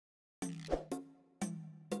Hello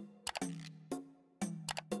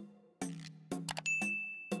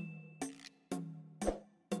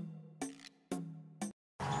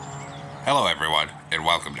everyone, and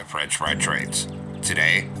welcome to French Fry Trades.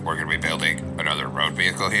 Today, we're going to be building another road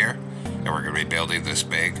vehicle here, and we're going to be building this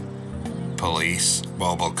big police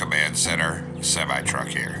mobile command center semi-truck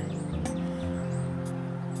here.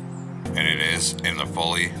 And it is in the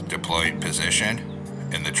fully deployed position,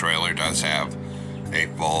 and the trailer does have a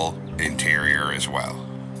full interior as well.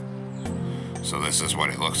 So this is what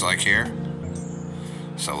it looks like here.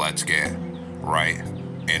 So let's get right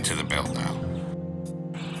into the build now.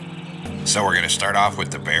 So we're going to start off with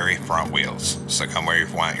the very front wheels. So come where you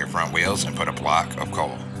want your front wheels and put a block of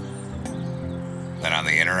coal. Then on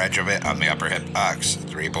the inner edge of it, on the upper hip box,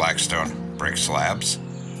 3 Blackstone brick slabs,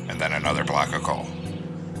 and then another block of coal.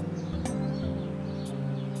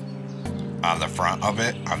 On the front of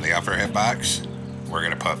it, on the upper hip box, we're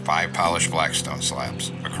going to put 5 polished Blackstone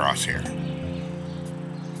slabs across here.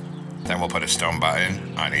 Then we'll put a stone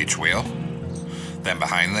button on each wheel. Then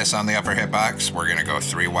behind this on the upper hip box, we're going to go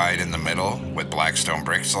 3 wide in the middle with Blackstone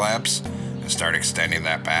brick slabs and start extending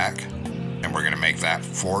that back. And we're going to make that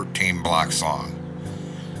 14 blocks long.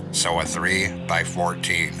 So a 3 by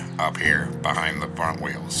 14 up here behind the front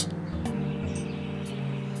wheels.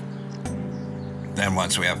 Then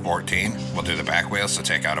once we have 14, we'll do the back wheels to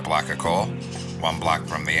take out a block of coal. 1 block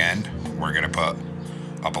from the end, we're going to put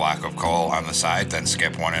a block of coal on the side, then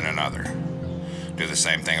skip one in another. Do the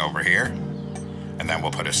same thing over here. And then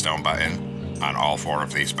we'll put a stone button on all 4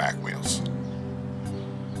 of these back wheels.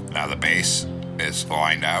 Now the base is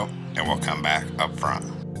lined out, and we'll come back up front.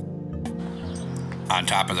 On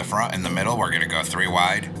top of the front in the middle, we're going to go 3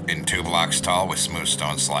 wide and 2 blocks tall with smooth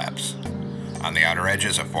stone slabs. On the outer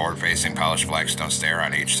edges, a forward-facing polished Blackstone stair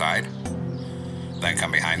on each side. Then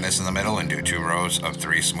come behind this in the middle and do 2 rows of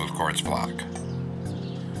 3 smooth quartz block.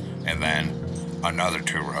 And then another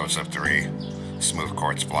 2 rows of 3 smooth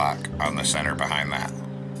quartz block on the center behind that.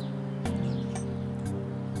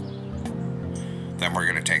 Then we're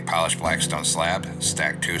going to take polished Blackstone slab,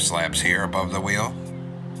 stack 2 slabs here above the wheel,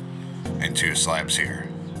 and 2 slabs here.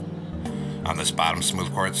 On this bottom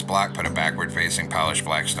smooth quartz block, put a backward facing polished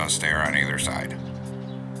Blackstone stair on either side.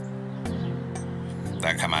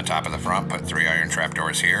 Then come on top of the front, put 3 iron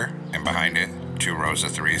trapdoors here, and behind it, 2 rows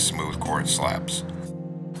of 3 smooth quartz slabs.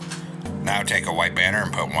 Now take a white banner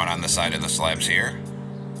and put 1 on the side of the slabs here,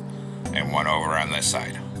 and 1 over on this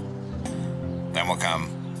side. Then we'll come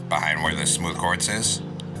behind where this smooth quartz is,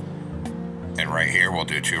 and right here we'll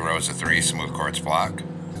do 2 rows of 3 smooth quartz block.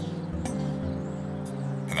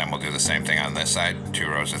 And then we'll do the same thing on this side, 2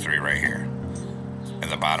 rows of 3 right here. In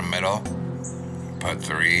the bottom middle, put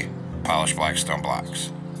 3 polished Blackstone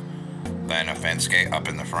blocks. Then a fence gate up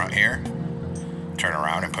in the front here. Turn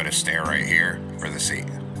around and put a stair right here for the seat.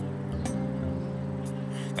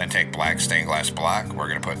 Then take black stained glass block, we're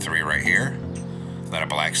going to put 3 right here. Then a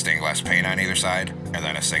black stained glass pane on either side, and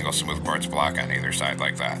then a single smooth quartz block on either side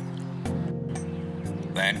like that.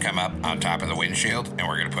 Then come up on top of the windshield, and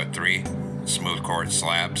we're going to put 3 smooth quartz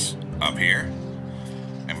slabs up here,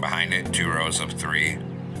 and behind it 2 rows of 3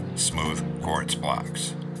 smooth quartz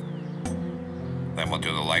blocks. Then we'll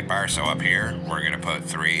do the light bar, so up here we're going to put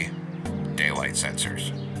 3 daylight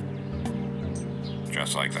sensors,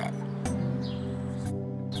 just like that.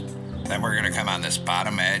 Then we're going to come on this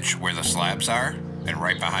bottom edge where the slabs are, and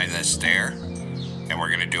right behind this stair, and we're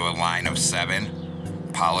going to do a line of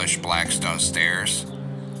 7 polished Blackstone stairs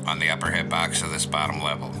on the upper hip box of this bottom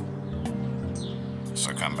level.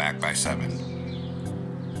 So come back by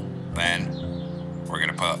 7. Then we're going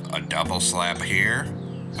to put a double slab here,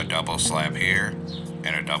 a double slab here,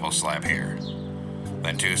 and a double slab here.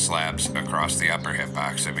 Then 2 slabs across the upper hip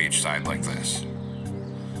box of each side like this.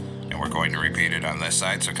 And we're going to repeat it on this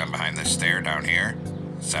side, so come behind this stair down here,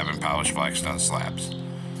 7 polished Blackstone slabs.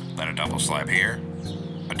 Then a double slab here,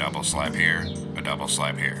 a double slab here, a double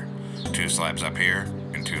slab here. 2 slabs up here,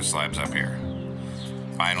 and 2 slabs up here.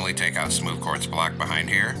 Finally, take out smooth quartz block behind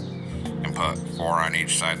here, and put 4 on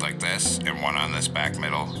each side like this, and 1 on this back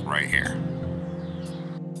middle right here.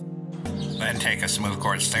 Then take a smooth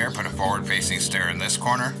quartz stair, put a forward facing stair in this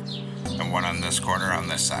corner, and 1 on this corner on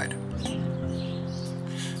this side.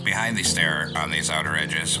 Behind the stair on these outer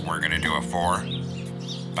edges, we're going to do a 4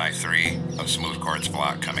 by 3 of smooth quartz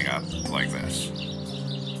block coming up like this.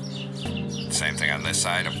 Same thing on this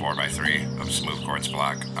side, a 4 by 3 of smooth quartz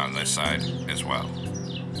block on this side as well.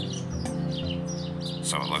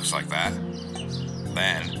 So it looks like that.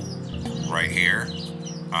 Then, right here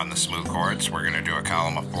on the smooth quartz, we're going to do a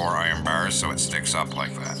column of 4 iron bars so it sticks up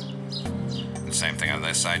like that. And same thing on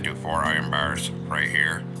this side, do 4 iron bars right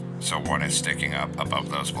here so one is sticking up above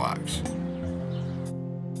those blocks.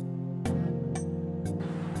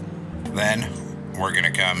 Then we're going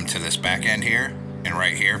to come to this back end here, and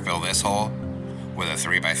right here fill this hole with a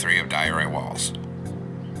 3x3 of diorite walls,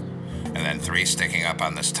 and then 3 sticking up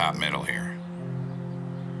on this top middle here.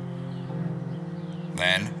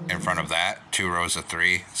 Then in front of that, 2 rows of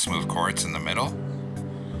 3 smooth quartz in the middle.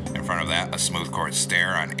 In front of that, a smooth quartz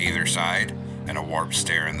stair on either side and a warp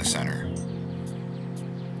stair in the center.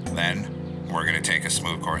 Then we're going to take a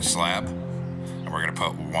smooth quartz slab and we're going to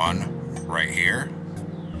put one right here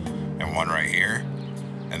and one right here,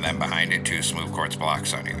 and then behind it 2 smooth quartz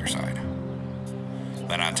blocks on either side.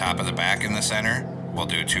 Then on top of the back in the center, we'll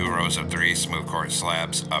do 2 rows of 3 smooth quartz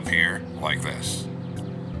slabs up here like this.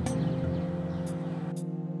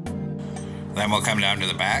 Then we'll come down to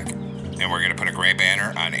the back and we're going to put a gray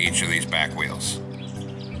banner on each of these back wheels.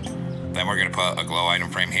 Then we're going to put a glow item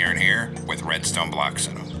frame here and here with redstone blocks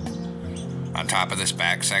in them. On top of this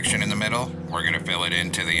back section in the middle, we're going to fill it in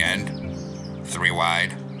to the end, 3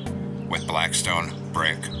 wide, with blackstone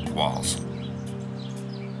brick walls.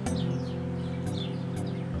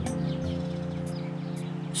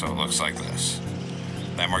 So it looks like this.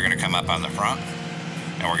 Then we're going to come up on the front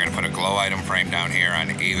and we're going to put a glow item frame down here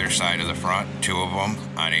on either side of the front, 2 of them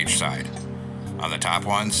on each side. On the top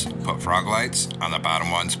ones, put frog lights. On the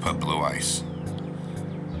bottom ones, put blue ice.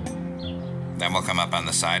 Then we'll come up on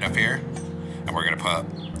the side up here and we're going to put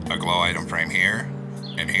a glow item frame here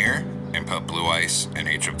and put blue ice in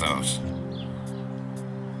each of those.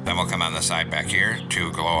 Then we'll come on the side back here,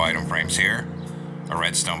 2 glow item frames here, a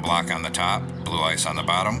redstone block on the top, blue ice on the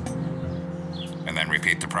bottom, and then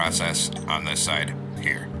repeat the process on this side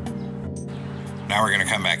here. Now we're going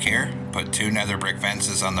to come back here, put 2 nether brick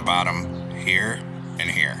fences on the bottom here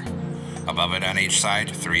and here. Above it on each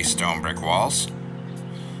side, 3 stone brick walls,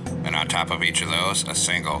 and on top of each of those, a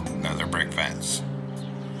single nether brick fence.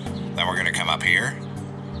 Then we're going to come up here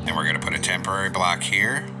and we're going to put a temporary block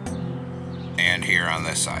here and here on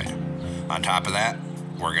this side. On top of that,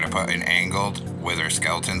 we're going to put an angled wither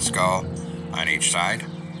skeleton skull on each side,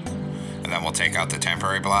 and then we'll take out the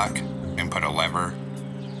temporary block and put a lever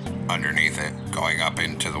underneath it going up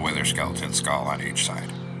into the wither skeleton skull on each side.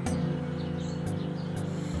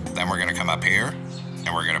 Then we're going to come up here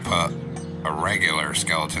and we're going to put a regular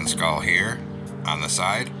skeleton skull here on the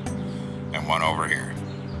side and one over here.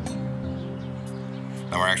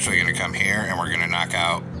 Then we're actually going to come here and we're going to knock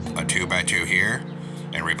out a 2x2 here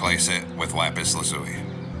and replace it with lapis lazuli.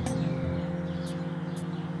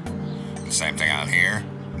 Same thing on here,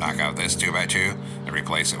 knock out this 2x2 and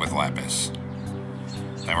replace it with lapis.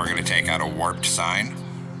 Then we're going to take out a warped sign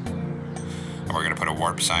and we're going to put a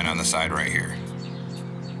warped sign on the side right here.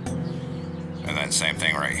 And then same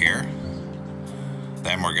thing right here.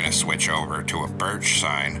 Then we're going to switch over to a birch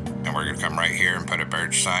sign and we're going to come right here and put a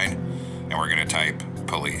birch sign and we're going to type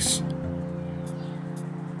police.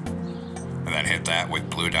 And then hit that with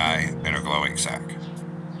blue dye and a glowing sack.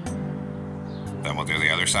 Then we'll do the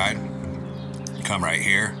other side. Come right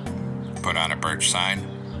here, put on a birch sign,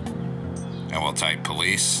 and we'll type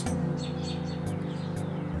police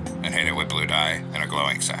and hit it with blue dye and a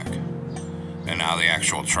glowing sack. And now the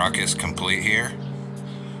actual truck is complete here,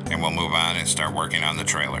 and we'll move on and start working on the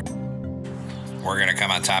trailer. We're going to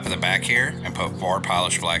come on top of the back here and put 4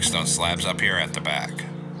 polished blackstone slabs up here at the back,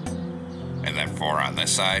 and then 4 on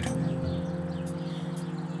this side.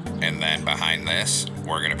 And then behind this,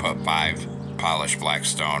 we're going to put 5 polished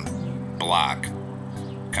blackstone block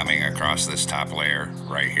coming across this top layer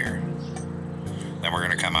right here. Then we're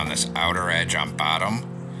going to come on this outer edge on bottom,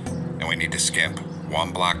 and we need to skip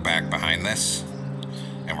 1 block back behind this,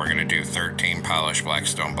 and we're going to do 13 polished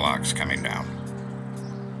blackstone blocks coming down.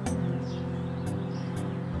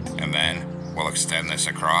 And then we'll extend this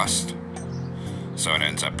across so it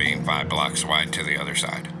ends up being 5 blocks wide to the other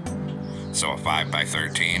side. So a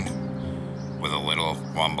 5x13 with a little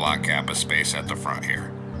 1 block gap of space at the front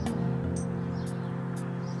here.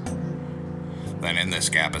 Then in this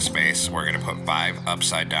gap of space, we're going to put 5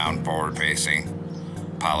 upside down forward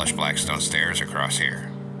facing polished blackstone stairs across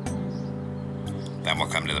here. Then we'll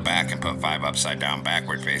come to the back and put 5 upside down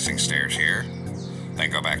backward facing stairs here. Then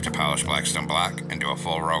go back to polished blackstone block and do a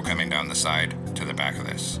full row coming down the side to the back of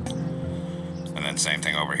this. And then same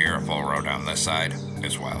thing over here, a full row down this side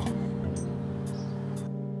as well.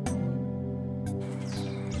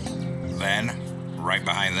 Then right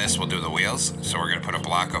behind this, we'll do the wheels. So we're going to put a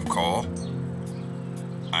block of coal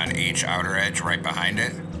on each outer edge right behind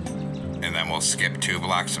it, and then we'll skip 2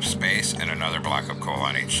 blocks of space and another block of coal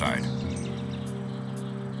on each side.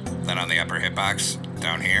 Then on the upper hitbox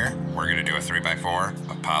down here, we're going to do a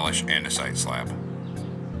 3x4, a polish, and a site slab.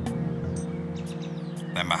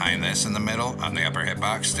 Then behind this in the middle, on the upper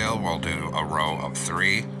hitbox still, we'll do a row of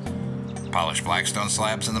 3 polished blackstone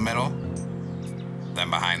slabs in the middle.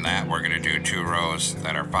 Then behind that, we're going to do 2 rows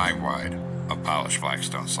that are 5 wide of polished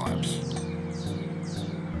blackstone slabs.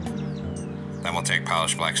 Then we'll take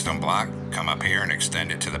polished blackstone block, come up here and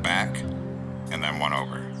extend it to the back, and then 1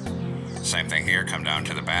 over. Same thing here, come down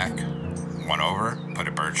to the back, 1 over, put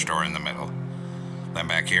a birch door in the middle. Then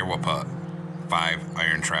back here we'll put 5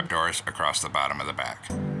 iron trapdoors across the bottom of the back.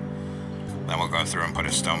 Then we'll go through and put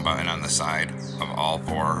a stone button on the side of all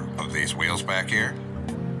 4 of these wheels back here.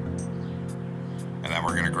 And then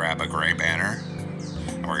we're going to grab a gray banner,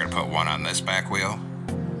 and we're going to put 1 on this back wheel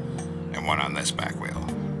and 1 on this back wheel.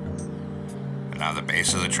 And now the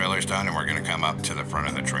base of the trailer's done, and we're going to come up to the front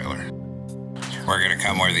of the trailer. We're going to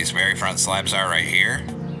come where these very front slabs are right here,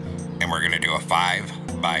 and we're going to do a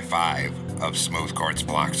 5 by 5 of smooth quartz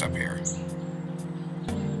blocks up here.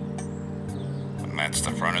 And that's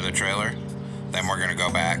the front of the trailer. Then we're going to go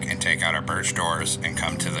back and take out our birch doors and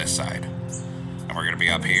come to this side. And we're going to be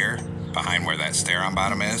up here behind where that stair on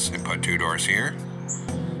bottom is and put 2 doors here.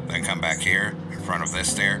 Then come back here in front of this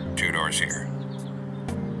stair, 2 doors here.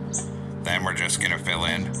 Then we're just going to fill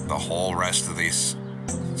in the whole rest of these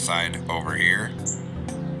side over here,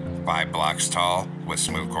 5 blocks tall with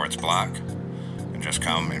smooth quartz block, and just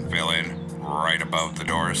come and fill in right above the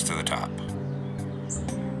doors to the top.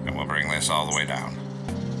 And we'll bring this all the way down.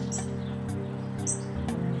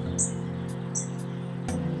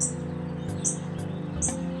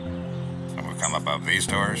 And we'll come above these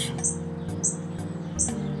doors,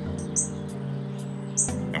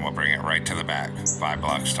 and we'll bring it right to the back, 5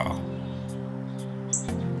 blocks tall.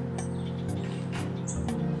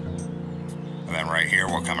 And then right here,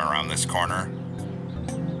 we'll come around this corner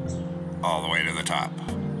all the way to the top.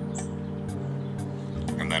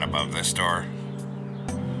 And then above this door,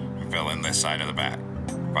 and fill in this side of the back,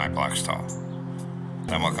 5 blocks tall.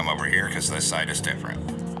 Then we'll come over here because this side is different.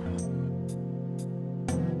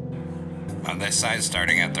 On this side,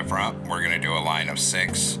 starting at the front, we're going to do a line of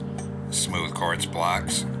 6 smooth quartz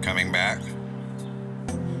blocks coming back.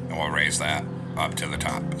 And we'll raise that up to the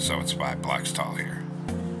top, so it's 5 blocks tall here.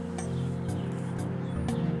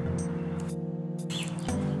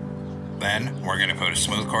 Then we're going to put a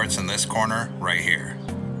smooth quartz in this corner right here.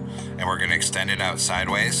 And we're going to extend it out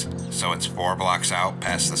sideways so it's 4 blocks out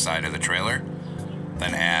past the side of the trailer.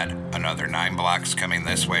 Then add another 9 blocks coming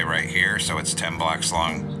this way right here so it's 10 blocks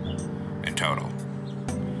long in total.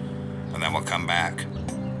 And then we'll come back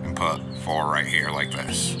and put 4 right here like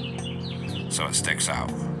this so it sticks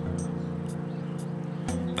out.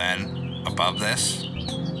 Then above this,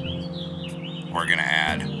 we're going to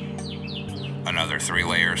add another 3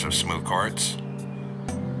 layers of smooth quartz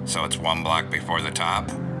so it's 1 block before the top,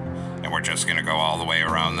 and we're just going to go all the way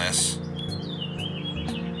around this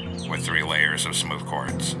with 3 layers of smooth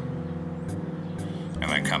quartz, and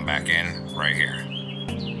then come back in right here.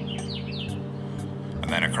 And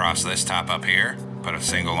then across this top up here, put a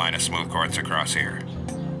single line of smooth quartz across here.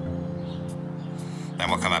 Then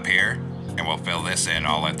we'll come up here and we'll fill this in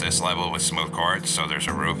all at this level with smooth quartz so there's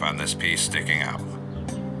a roof on this piece sticking out.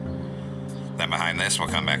 Then behind this, we'll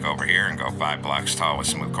come back over here and go 5 blocks tall with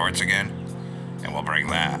smooth quartz again, and we'll bring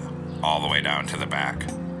that all the way down to the back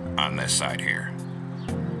on this side here.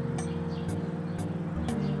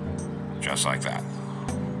 Just like that.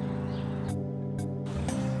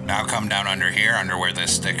 Now come down under here, under where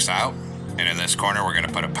this sticks out, and in this corner we're going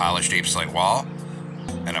to put a polished deep slate wall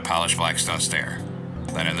and a polished blackstone stair.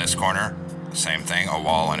 Then in this corner, same thing, a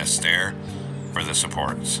wall and a stair for the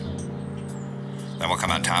supports. Then we'll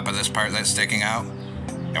come on top of this part that's sticking out,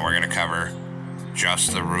 and we're going to cover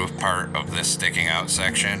just the roof part of this sticking out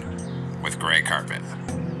section with gray carpet.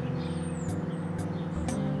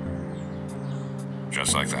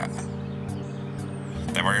 Just like that.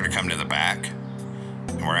 Then we're going to come to the back,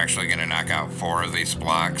 and we're actually going to knock out 4 of these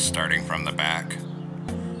blocks starting from the back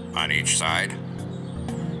on each side,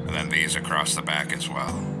 and then these across the back as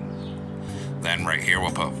well. Then right here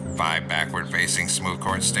we'll put 5 backward facing smooth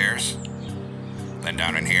quartz stairs. Then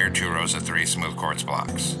down in here, 2 rows of 3 smooth quartz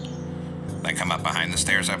blocks. Then come up behind the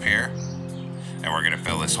stairs up here, and we're going to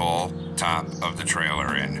fill this whole top of the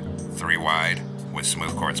trailer in 3 wide with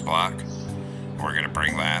smooth quartz block. And we're going to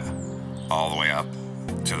bring that all the way up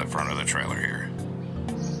to the front of the trailer here.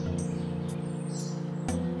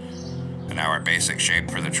 And now our basic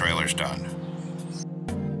shape for the trailer's done.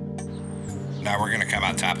 Now we're going to come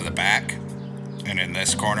on top of the back, and in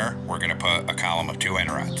this corner, we're going to put a column of 2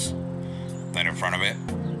 end rods. Then in front of it,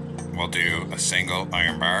 we'll do a single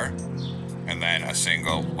iron bar and then a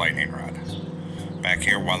single lightning rod. Back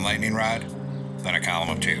here, 1 lightning rod, then a column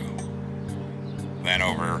of 2. Then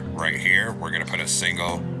over right here, we're going to put a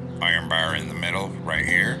single iron bar in the middle right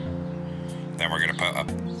here. Then we're going to put a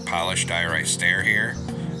polished diorite stair here,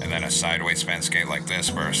 and then a sideways fence gate like this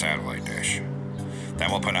for a satellite dish.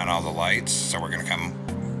 Then we'll put on all the lights, so we're going to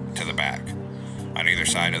come to the back. On either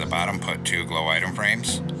side of the bottom, put 2 glow item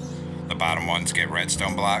frames. The bottom ones get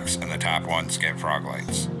redstone blocks, and the top ones get frog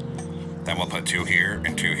lights. Then we'll put 2 here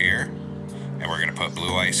and 2 here, and we're going to put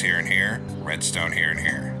blue ice here and here, redstone here and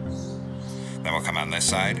here. Then we'll come on this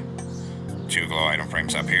side, 2 glow item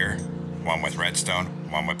frames up here, 1 with redstone,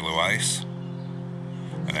 1 with blue ice,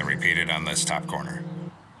 and then repeat it on this top corner.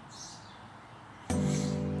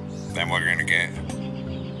 Then we're going to get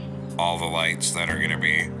all the lights that are going to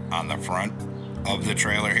be on the front of the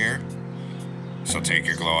trailer here. So take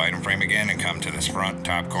your glow item frame again and come to this front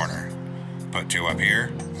top corner. Put 2 up here,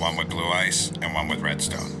 1 with blue ice and 1 with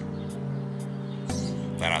redstone.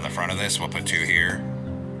 Then on the front of this, we'll put 2 here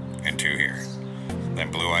and 2 here.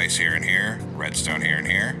 Then blue ice here and here, redstone here and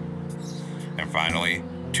here. And finally,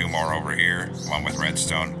 2 more over here, 1 with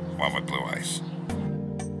redstone, 1 with blue ice.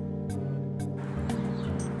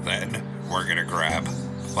 Then we're gonna grab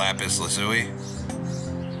lapis lazuli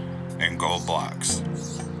and gold blocks.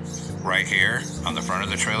 Right here on the front of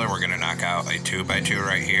the trailer, we're gonna knock out a 2x2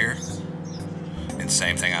 right here. And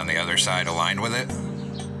same thing on the other side aligned with it.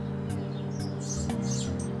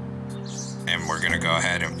 And we're gonna go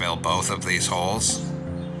ahead and fill both of these holes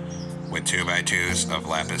with 2x2s of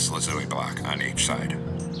lapis lazuli block on each side.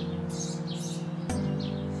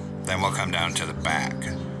 Then we'll come down to the back.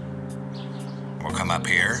 We'll come up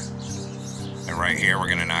here, and right here we're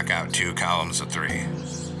gonna knock out 2 columns of 3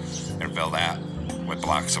 and fill that with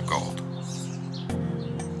blocks of gold.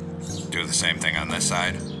 Do the same thing on this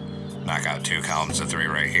side. Knock out 2 columns of 3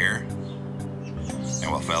 right here,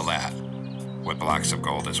 and we'll fill that with blocks of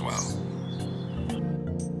gold as well.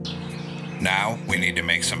 Now we need to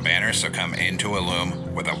make some banners, so come into a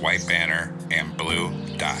loom with a white banner and blue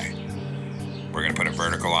dye. We're gonna put a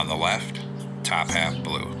vertical on the left, top half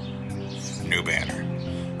blue. New banner.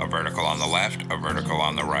 A vertical on the left, a vertical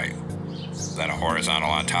on the right. Then a horizontal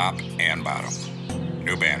on top and bottom.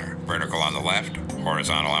 New banner. Vertical on the left,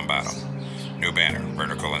 horizontal on bottom. New banner.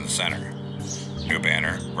 Vertical in the center. New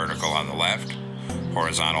banner. Vertical on the left,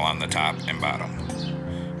 horizontal on the top and bottom.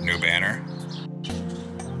 New banner.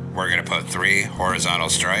 We're going to put 3 horizontal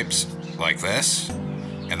stripes like this,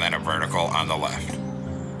 and then a vertical on the left.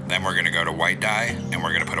 Then we're going to go to white dye, and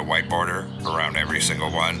we're going to put a white border around every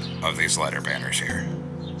single one of these letter banners here.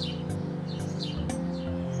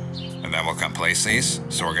 And then we'll come place these.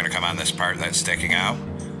 So we're going to come on this part that's sticking out,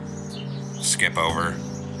 skip over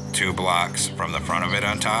 2 blocks from the front of it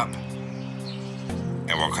on top,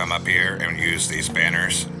 and we'll come up here and use these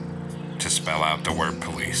banners to spell out the word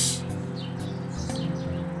police.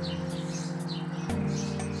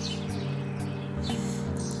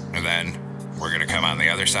 And then we're going to come on the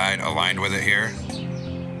other side aligned with it here,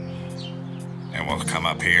 and we'll come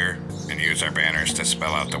up here and use our banners to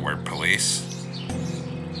spell out the word police.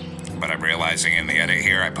 But I'm realizing in the edit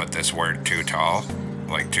here I put this word too tall,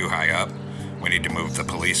 like too high up. We need to move the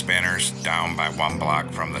police banners down by 1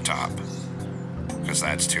 block from the top, because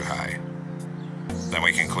that's too high. Then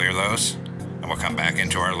we can clear those, and we'll come back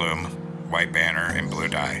into our loom, white banner and blue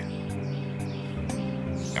dye.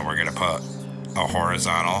 And we're going to put a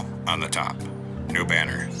horizontal on the top. New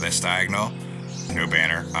banner, this diagonal. New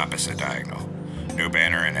banner, opposite diagonal. New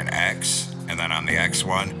banner in an X, and then on the X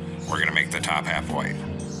one, we're going to make the top half white.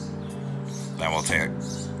 Then we'll take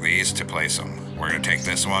these to place them. We're going to take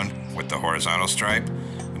this one with the horizontal stripe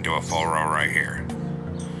and do a full row right here.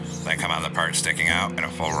 Then come on the part sticking out and a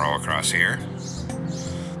full row across here.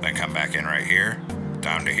 Then come back in right here,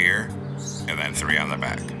 down to here, and then 3 on the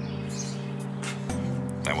back.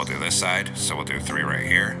 Then we'll do this side, so we'll do 3 right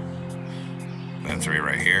here, then 3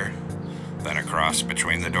 right here, then across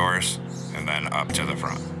between the doors, and then up to the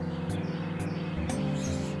front.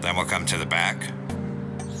 Then we'll come to the back,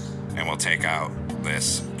 and we'll take out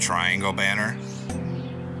this triangle banner,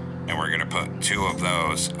 and we're gonna put 2 of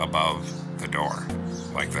those above the door,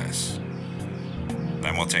 like this.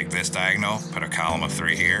 Then we'll take this diagonal, put a column of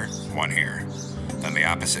 3 here, 1 here. Then the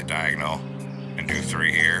opposite diagonal, and do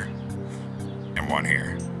 3 here, and 1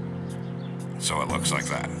 here. So it looks like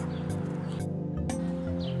that.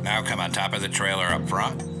 Now come on top of the trailer up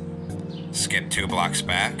front, skip 2 blocks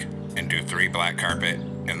back, and do 3 black carpet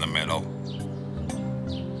in the middle,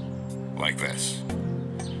 like this.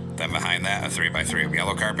 Then behind that, a 3x3 of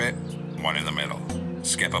yellow carpet, 1 in the middle.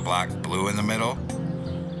 Skip a block, blue in the middle,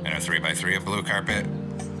 and a 3x3 of blue carpet,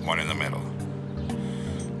 1 in the middle.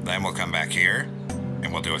 Then we'll come back here,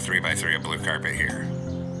 and we'll do a 3x3 of blue carpet here.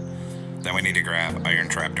 Then we need to grab iron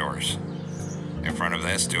trapdoors. In front of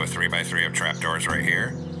this, do a 3x3 of trapdoors right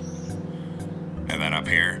here. And then up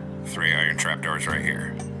here, 3 iron trapdoors right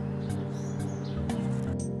here.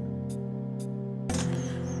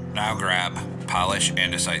 Now grab polish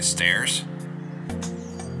andesite stairs.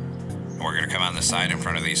 And we're going to come on the side in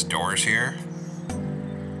front of these doors here.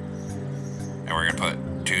 And we're going to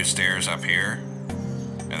put 2 stairs up here.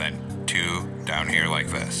 And then 2 down here like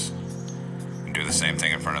this. And do the same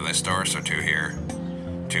thing in front of this door. So 2 here,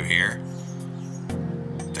 2 here.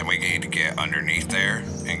 Then we need to get underneath there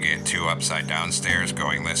and get 2 upside down stairs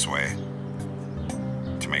going this way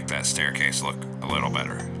to make that staircase look a little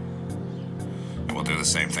better. And we'll do the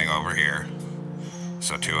same thing over here.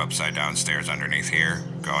 So 2 upside down stairs underneath here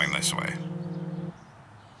going this way.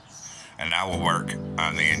 And now we'll work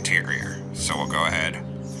on the interior. So we'll go ahead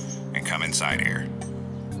and come inside here.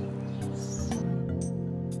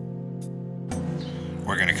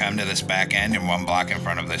 We're going to come to this back end and 1 block in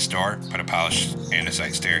front of this door, put a polished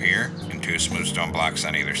andesite stair here and 2 smooth stone blocks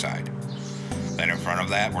on either side. Then in front of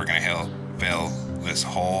that, we're going to fill this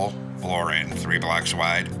whole floor in 3 blocks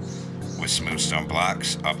wide with smooth stone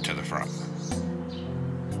blocks up to the front.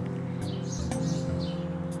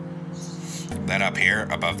 Then up here,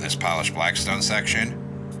 above this polished blackstone section,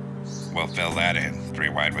 we'll fill that in 3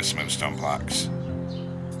 wide with smooth stone blocks.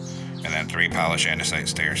 And then 3 polished andesite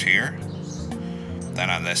stairs here. Then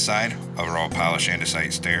on this side, a row of polished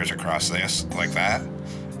andesite stairs across this, like that.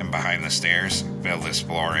 And behind the stairs, fill this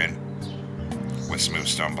floor in with smooth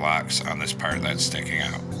stone blocks on this part that's sticking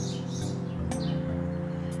out.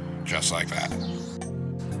 Just like that.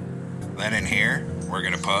 Then in here, we're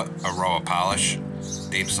going to put a row of polished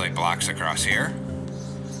deep slate blocks across here.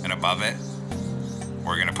 And above it,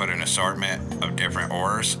 we're going to put an assortment of different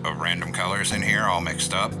ores of random colors in here, all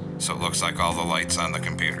mixed up, so it looks like all the lights on the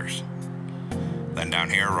computers. Then down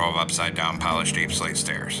here, a row of upside down polished deep slate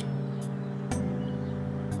stairs.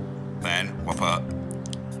 Then we'll put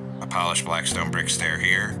a polished blackstone brick stair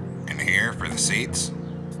here and here for the seats.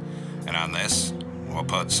 And on this, we'll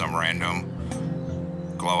put some random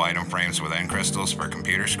glow item frames with end crystals for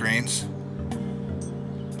computer screens.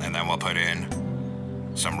 And then we'll put in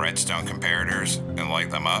some redstone comparators and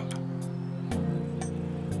light them up.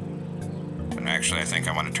 And actually, I think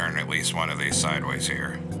I want to turn at least one of these sideways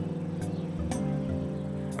here.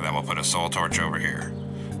 And then we'll put a soul torch over here.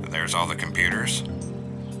 And there's all the computers.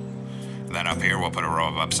 And then up here, we'll put a row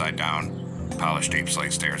of upside down polished deep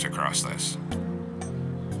slate stairs across this.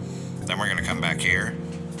 Then we're going to come back here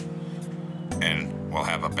and we'll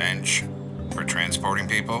have a bench for transporting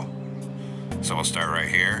people. So we'll start right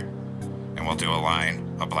here and we'll do a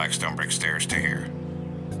line of blackstone brick stairs to here.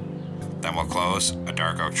 Then we'll close a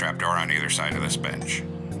dark oak trapdoor on either side of this bench.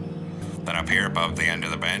 Then up here above the end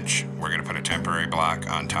of the bench, we're going to put a temporary block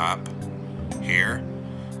on top here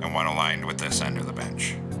and 1 aligned with this end of the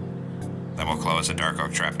bench. Then we'll close a dark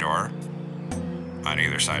oak trapdoor on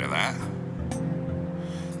either side of that.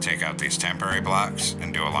 Take out these temporary blocks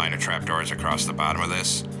and do a line of trapdoors across the bottom of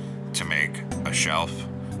this to make a shelf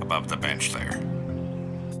above the bench there.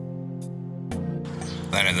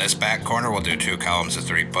 Then in this back corner, we'll do 2 columns of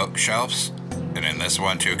 3 bookshelves, and in this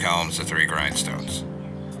one, 2 columns of 3 grindstones.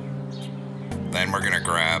 Then we're going to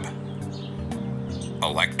grab a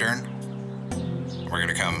lectern. We're going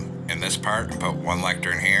to come in this part and put 1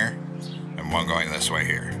 lectern here and 1 going this way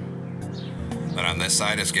here. Then on this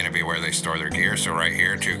side is going to be where they store their gear. So right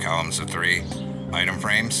here, 2 columns of 3 item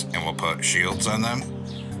frames, and we'll put shields on them.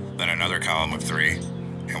 Then another column of 3,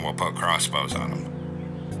 and we'll put crossbows on them.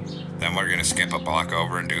 Then we're going to skip a block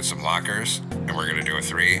over and do some lockers, and we're going to do a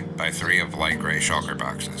 3x3 of light gray shulker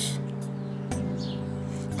boxes.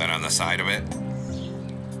 Then on the side of it,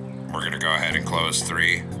 we're going to go ahead and close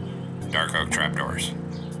 3 dark oak trapdoors.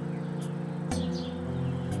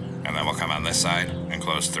 And then we'll come on this side and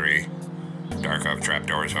close 3 dark oak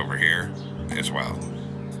trapdoors over here as well.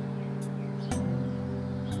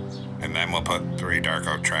 And then we'll put 3 dark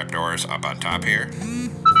oak trapdoors up on top here.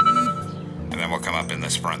 And then we'll come up in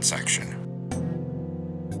this front section.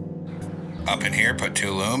 Up in here, put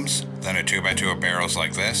 2 looms, then a 2x2 of barrels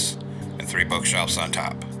like this, and 3 bookshelves on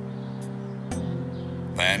top.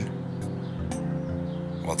 Then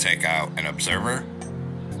we'll take out an observer,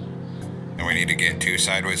 and we need to get 2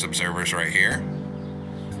 sideways observers right here.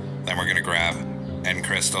 Then we're going to grab end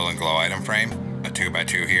crystal and glow item frame, a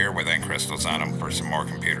 2x2 here with end crystals on them for some more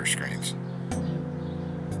computer screens.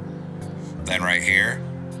 Then right here,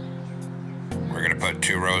 we're going to put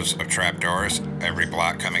 2 rows of trapdoors, every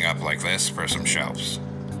block coming up like this for some shelves.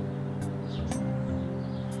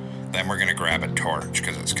 Then we're going to grab a torch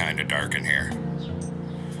because it's kind of dark in here.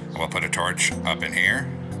 We'll put a torch up in here.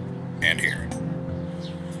 and here.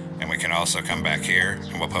 And we can also come back here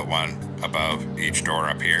and we'll put one above each door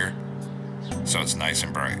up here so it's nice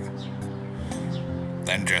and bright.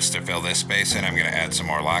 Then just to fill this space in, I'm going to add some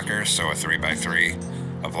more lockers, so a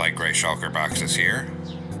 3x3 of light gray shulker boxes here.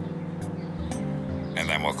 And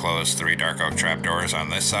then we'll close 3 dark oak trapdoors on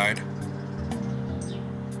this side.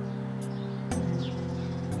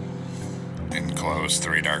 And close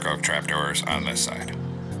 3 dark oak trapdoors on this side.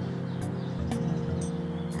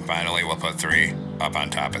 And finally, we'll put 3 up on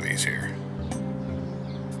top of these here.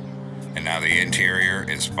 And now the interior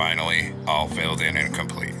is finally all filled in and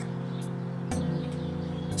complete.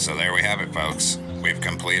 So there we have it, folks. We've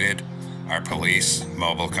completed our Police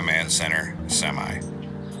Mobile Command Center semi.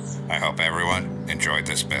 I hope everyone enjoyed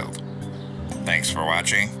this build. Thanks for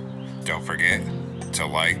watching. Don't forget to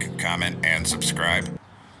like, comment, and subscribe.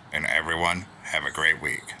 And everyone, have a great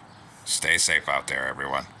week. Stay safe out there,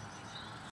 everyone.